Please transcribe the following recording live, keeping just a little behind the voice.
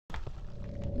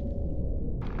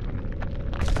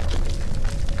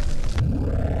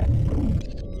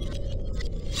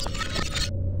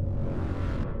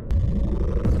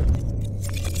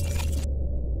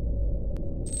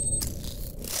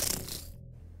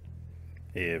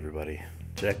Hey everybody,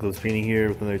 Jack Loves Painting here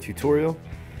with another tutorial.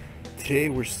 Today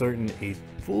we're starting a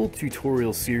full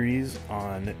tutorial series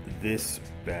on this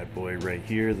bad boy right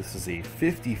here. This is a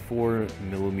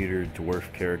 54mm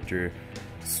dwarf character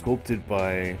sculpted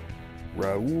by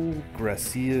Raul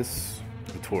Garcias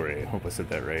Lattorre. I hope I said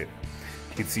that right.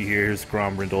 You can see here's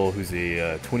Grom Brindle, who's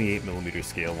a 28mm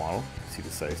scale model. See the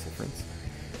size difference.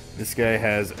 This guy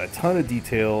has a ton of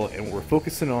detail, and what we're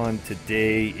focusing on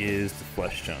today is the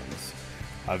flesh tones.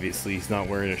 Obviously he's not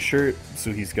wearing a shirt,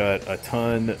 so he's got a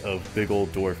ton of big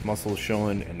old dwarf muscles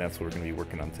showing, and that's what we're going to be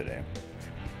working on today.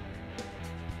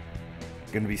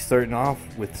 Going to be starting off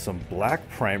with some black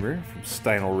primer from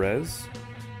stynylrez.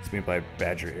 It's made by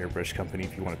Badger Airbrush Company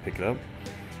if you want to pick it up.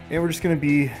 And we're just going to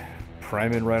be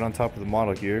priming right on top of the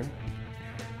model here.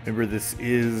 Remember, this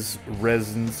is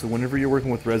resin, so whenever you're working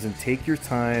with resin, take your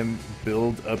time,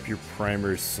 build up your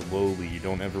primer slowly. You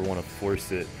don't ever want to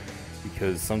force it,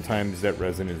 because sometimes that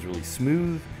resin is really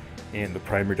smooth and the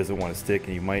primer doesn't want to stick,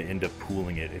 and you might end up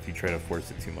pooling it if you try to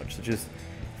force it too much. So just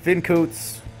thin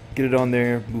coats, get it on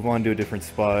there, move on to a different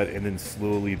spot, and then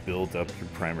slowly build up your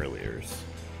primer layers.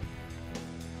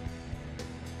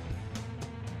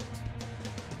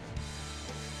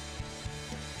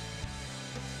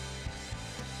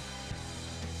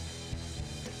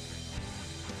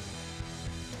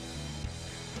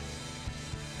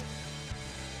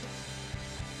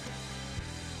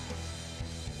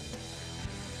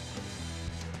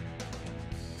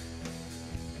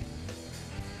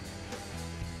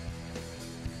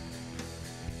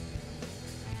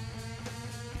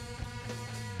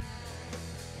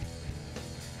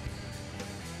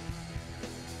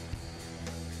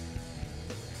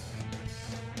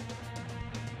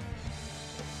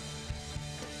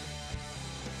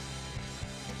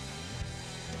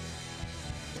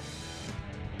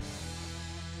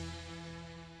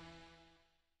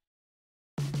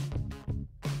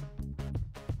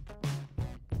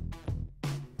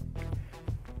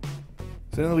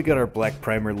 So now that we got our black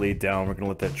primer laid down, we're going to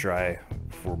let that dry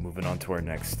before moving on to our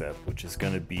next step, which is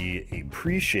going to be a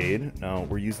pre-shade. Now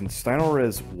we're using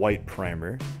stynylrez white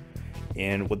primer,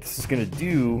 and what this is going to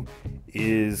do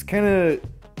is kind of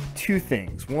two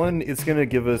things. One, it's going to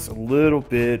give us a little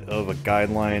bit of a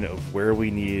guideline of where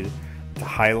we need to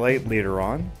highlight later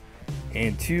on,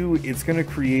 and two, it's going to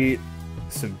create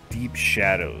some deep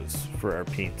shadows for our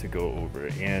paint to go over.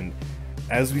 And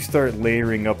as we start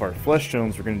layering up our flesh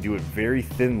tones, we're going to do it very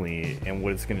thinly, and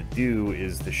what it's going to do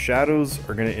is the shadows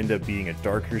are going to end up being a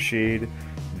darker shade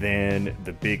than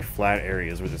the big flat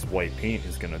areas where this white paint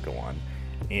is going to go on.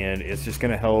 And it's just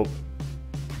going to help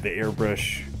the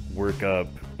airbrush work up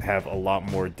have a lot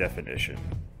more definition.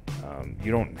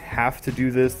 You don't have to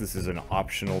do this. This is an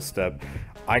optional step.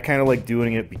 I kind of like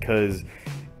doing it because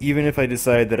even if I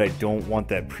decide that I don't want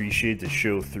that pre-shade to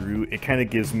show through, it kind of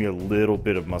gives me a little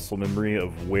bit of muscle memory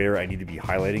of where I need to be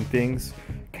highlighting things.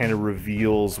 Kind of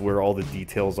reveals where all the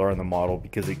details are in the model,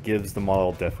 because it gives the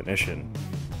model definition.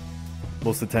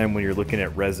 Most of the time when you're looking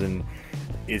at resin,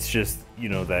 it's just, you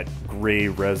know, that gray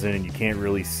resin, and you can't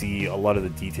really see a lot of the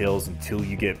details until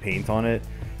you get paint on it.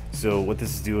 So what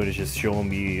this is doing is just showing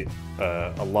me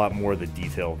a lot more of the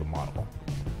detail of the model.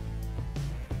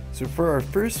 So for our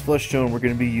first flesh tone, we're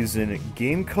going to be using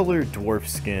Game Color Dwarf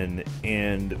Skin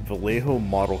and Vallejo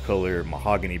Model Color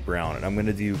Mahogany Brown. And I'm going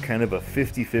to do kind of a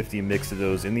 50-50 mix of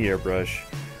those in the airbrush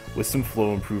with some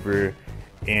flow improver.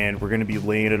 And we're going to be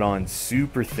laying it on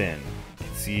super thin. You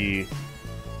can see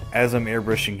as I'm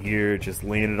airbrushing here, just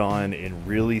laying it on in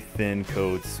really thin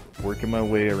coats, working my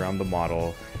way around the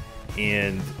model.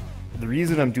 And the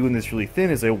reason I'm doing this really thin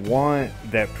is I want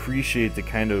that pre-shade to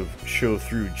kind of show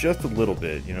through just a little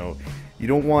bit. You know, you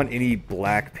don't want any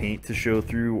black paint to show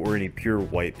through or any pure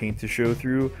white paint to show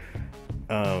through.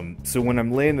 So when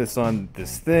I'm laying this on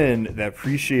this thin, that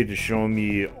pre-shade is showing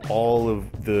me all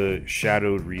of the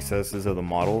shadowed recesses of the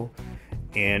model,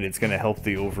 and it's going to help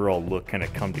the overall look kind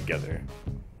of come together.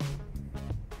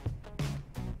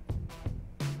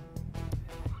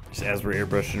 As we're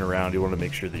airbrushing around, you want to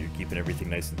make sure that you're keeping everything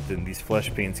nice and thin. These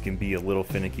flesh paints can be a little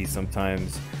finicky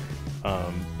sometimes.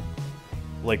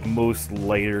 Like most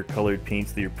lighter colored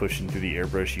paints that you're pushing through the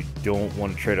airbrush, you don't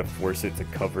want to try to force it to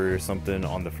cover something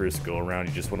on the first go around.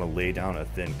 You just want to lay down a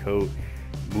thin coat,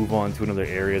 move on to another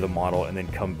area of the model, and then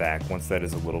come back once that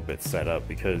is a little bit set up.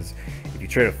 Because if you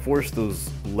try to force those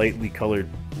lightly colored,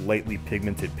 lightly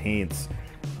pigmented paints,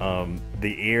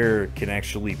 the air can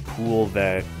actually pool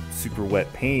that super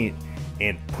wet paint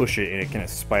and push it, and it kind of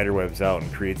spider webs out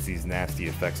and creates these nasty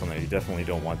effects on there. You definitely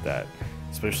don't want that,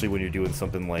 especially when you're doing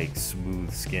something like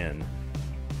smooth skin.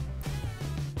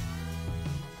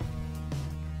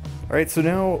 Alright, so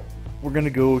now we're going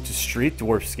to go to straight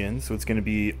dwarf skin, so it's going to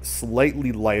be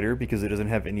slightly lighter because it doesn't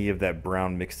have any of that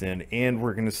brown mixed in, and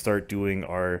we're going to start doing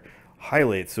our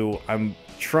highlight. So I'm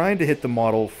trying to hit the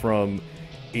model from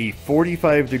a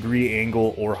 45-degree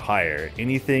angle or higher.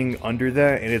 Anything under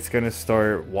that and it's going to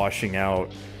start washing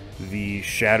out the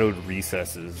shadowed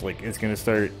recesses. Like, it's going to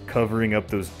start covering up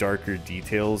those darker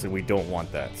details, and we don't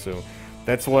want that. So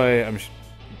that's why I'm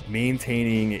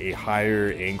maintaining a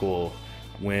higher angle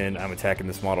when I'm attacking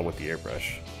this model with the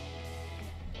airbrush.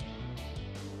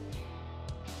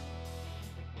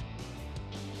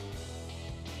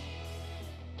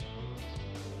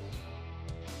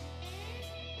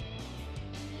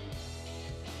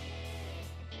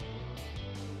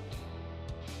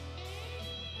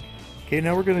 Okay,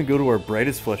 now we're going to go to our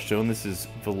brightest flesh tone. This is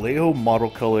Vallejo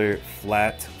Model Color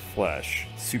Flat Flesh.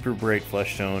 Super bright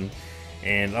flesh tone.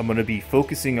 And I'm going to be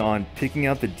focusing on picking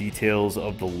out the details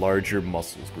of the larger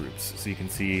muscles groups. So you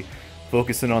can see,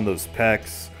 focusing on those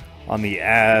pecs, on the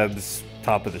abs,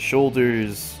 top of the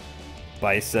shoulders,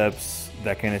 biceps,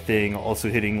 that kind of thing. Also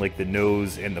hitting like the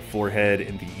nose and the forehead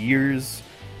and the ears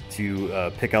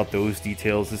to pick out those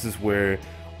details. This is where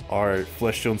our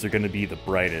flesh tones are going to be the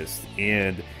brightest.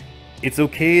 And it's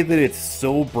okay that it's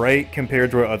so bright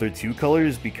compared to our other two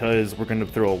colors, because we're going to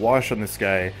throw a wash on this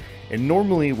guy. And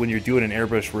normally when you're doing an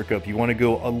airbrush workup, you want to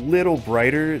go a little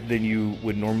brighter than you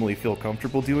would normally feel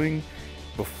comfortable doing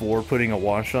before putting a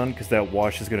wash on, because that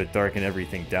wash is going to darken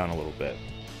everything down a little bit.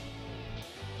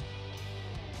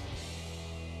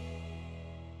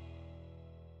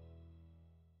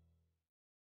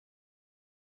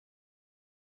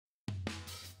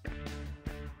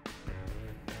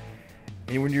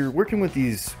 And when you're working with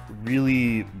these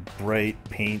really bright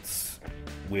paints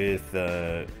with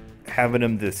having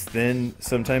them this thin,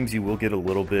 sometimes you will get a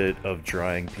little bit of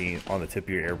drying paint on the tip of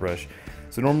your airbrush.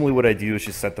 So normally what I do is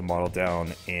just set the model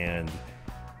down and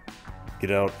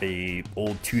get out a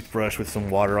old toothbrush with some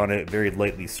water on it, very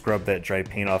lightly scrub that dry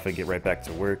paint off and get right back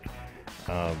to work.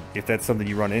 If that's something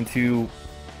you run into,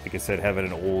 like I said, having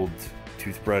an old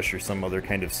toothbrush or some other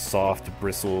kind of soft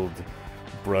bristled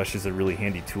brush is a really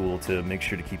handy tool to make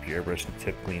sure to keep your airbrush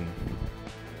tip clean.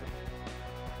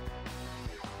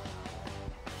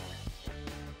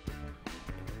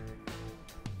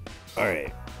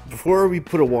 Alright, before we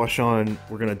put a wash on,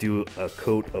 we're going to do a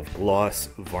coat of gloss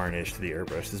varnish to the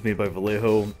airbrush. This is made by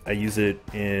Vallejo. I use it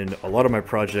in a lot of my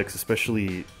projects,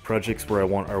 especially projects where I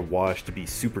want our wash to be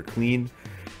super clean.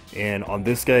 And on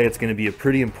this guy, it's going to be a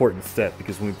pretty important step,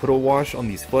 because when we put a wash on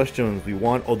these flesh tones, we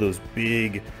want all those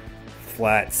big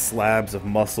flat slabs of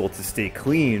muscle to stay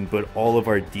clean, but all of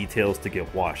our details to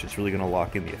get washed. It's really going to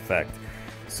lock in the effect.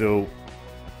 So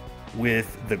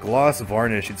with the gloss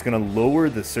varnish, it's going to lower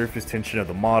the surface tension of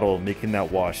the model, making that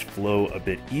wash flow a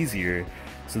bit easier,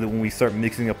 so that when we start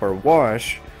mixing up our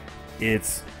wash,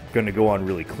 it's going to go on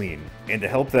really clean. And to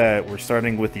help that, we're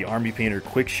starting with the Army Painter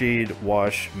Quickshade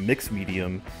Wash Mix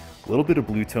Medium, a little bit of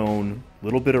blue tone, a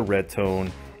little bit of red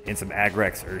tone, and some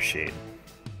Agrax Earthshade.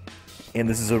 And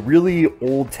this is a really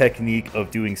old technique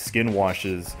of doing skin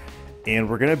washes, and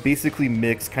we're going to basically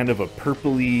mix kind of a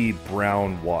purpley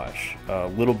brown wash, a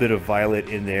little bit of violet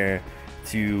in there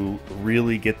to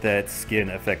really get that skin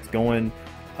effect going.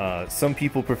 Some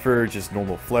people prefer just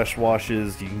normal flesh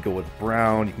washes. You can go with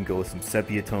brown, you can go with some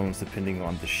sepia tones depending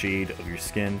on the shade of your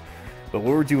skin. But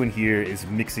what we're doing here is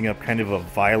mixing up kind of a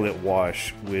violet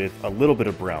wash with a little bit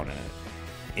of brown in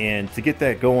it. And to get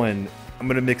that going, I'm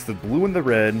going to mix the blue and the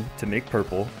red to make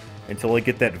purple until I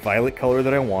get that violet color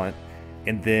that I want,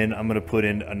 and then I'm going to put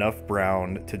in enough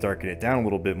brown to darken it down a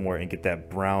little bit more and get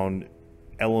that brown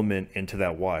element into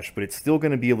that wash, but it's still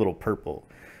going to be a little purple.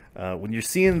 When you're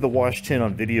seeing the wash tint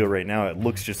on video right now, it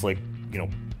looks just like, you know,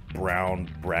 brown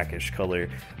brackish color,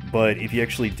 but if you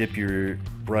actually dip your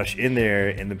brush in there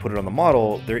and then put it on the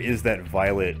model, there is that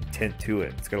violet tint to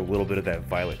it. It's got a little bit of that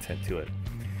violet tint to it.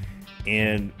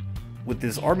 And with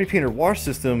this Army Painter wash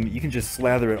system, you can just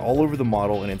slather it all over the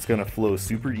model and it's going to flow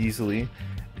super easily.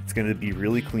 It's going to be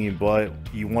really clean, but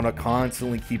you want to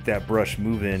constantly keep that brush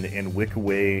moving and wick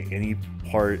away any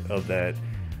part of that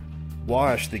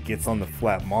wash that gets on the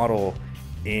flat model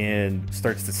and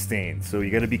starts to stain. So you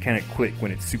got to be kind of quick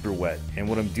when it's super wet. And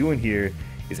what I'm doing here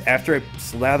is, after I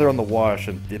slather on the wash,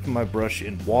 I'm dipping my brush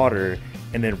in water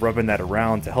and then rubbing that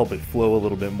around to help it flow a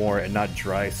little bit more and not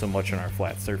dry so much on our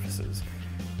flat surfaces.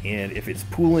 And if it's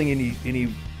pooling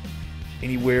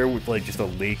anywhere with like just a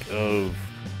lake of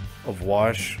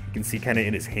wash, you can see kind of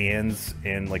in his hands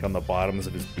and like on the bottoms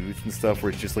of his boots and stuff,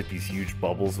 where it's just like these huge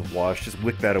bubbles of wash, just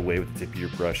wick that away with the tip of your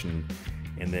brush and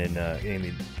then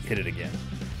hit it again.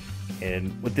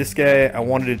 And with this guy, I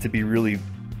wanted it to be really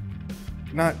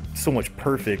not so much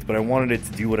perfect, but I wanted it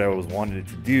to do what I was wanted it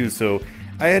to do. So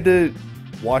I had to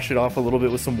wash it off a little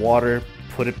bit with some water,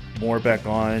 put it more back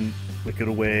on, wick it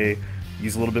away,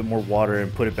 use a little bit more water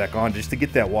and put it back on just to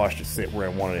get that wash to sit where I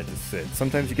wanted it to sit.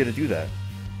 Sometimes you get to do that.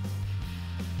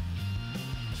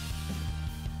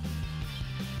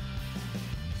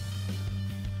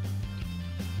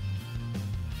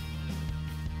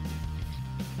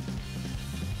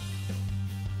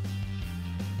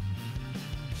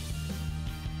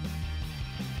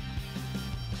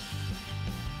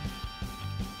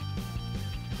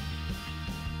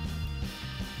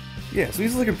 Yeah, so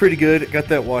he's looking pretty good. Got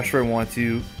that wash where I want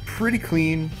to. Pretty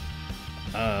clean.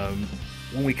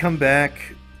 When we come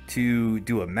back to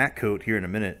do a matte coat here in a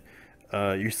minute,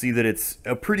 you see that it's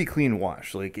a pretty clean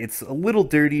wash. Like, it's a little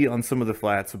dirty on some of the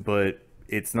flats, but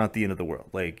it's not the end of the world.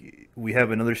 Like, we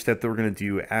have another step that we're going to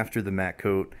do after the matte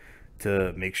coat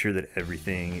to make sure that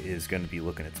everything is going to be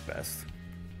looking its best.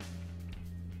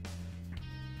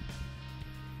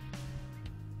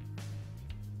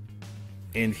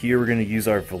 And here we're going to use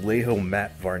our Vallejo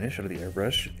matte varnish out of the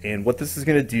airbrush. And what this is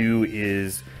going to do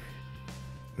is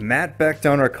matte back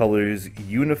down our colors,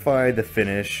 unify the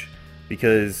finish,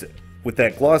 because with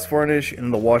that gloss varnish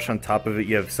and the wash on top of it,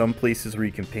 you have some places where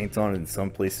you can paint on and some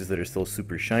places that are still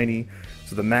super shiny.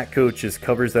 So the matte coat just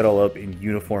covers that all up and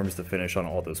uniforms the finish on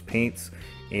all those paints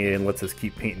and lets us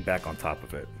keep painting back on top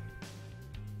of it.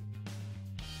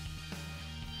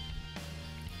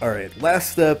 Alright,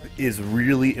 last step is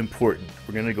really important.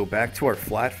 We're going to go back to our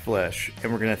flat flesh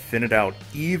and we're going to thin it out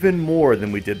even more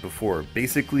than we did before.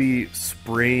 Basically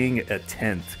spraying a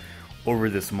tint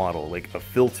over this model, like a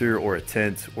filter or a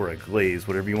tint or a glaze,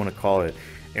 whatever you want to call it.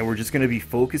 And we're just going to be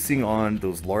focusing on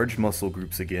those large muscle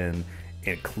groups again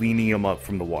and cleaning them up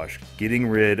from the wash, getting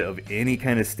rid of any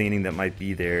kind of staining that might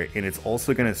be there. And it's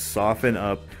also going to soften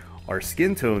up our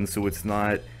skin tone so it's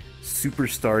not super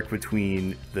stark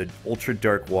between the ultra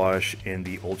dark wash and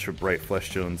the ultra bright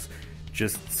flesh tones,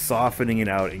 just softening it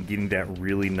out and getting that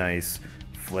really nice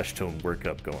flesh tone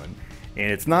workup going.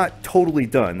 And it's not totally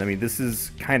done. I mean, this is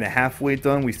kind of halfway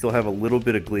done. We still have a little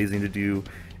bit of glazing to do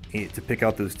to pick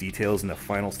out those details in the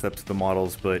final steps of the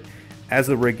models, but as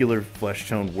a regular flesh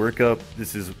tone workup,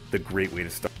 this is the great way to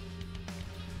start.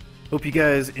 Hope you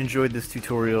guys enjoyed this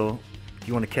tutorial. If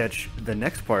you want to catch the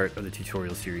next part of the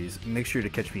tutorial series, make sure to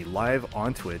catch me live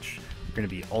on Twitch. We're going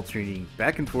to be alternating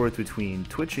back and forth between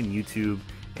Twitch and YouTube,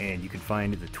 and you can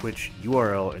find the Twitch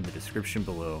URL in the description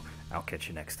below. I'll catch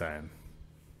you next time.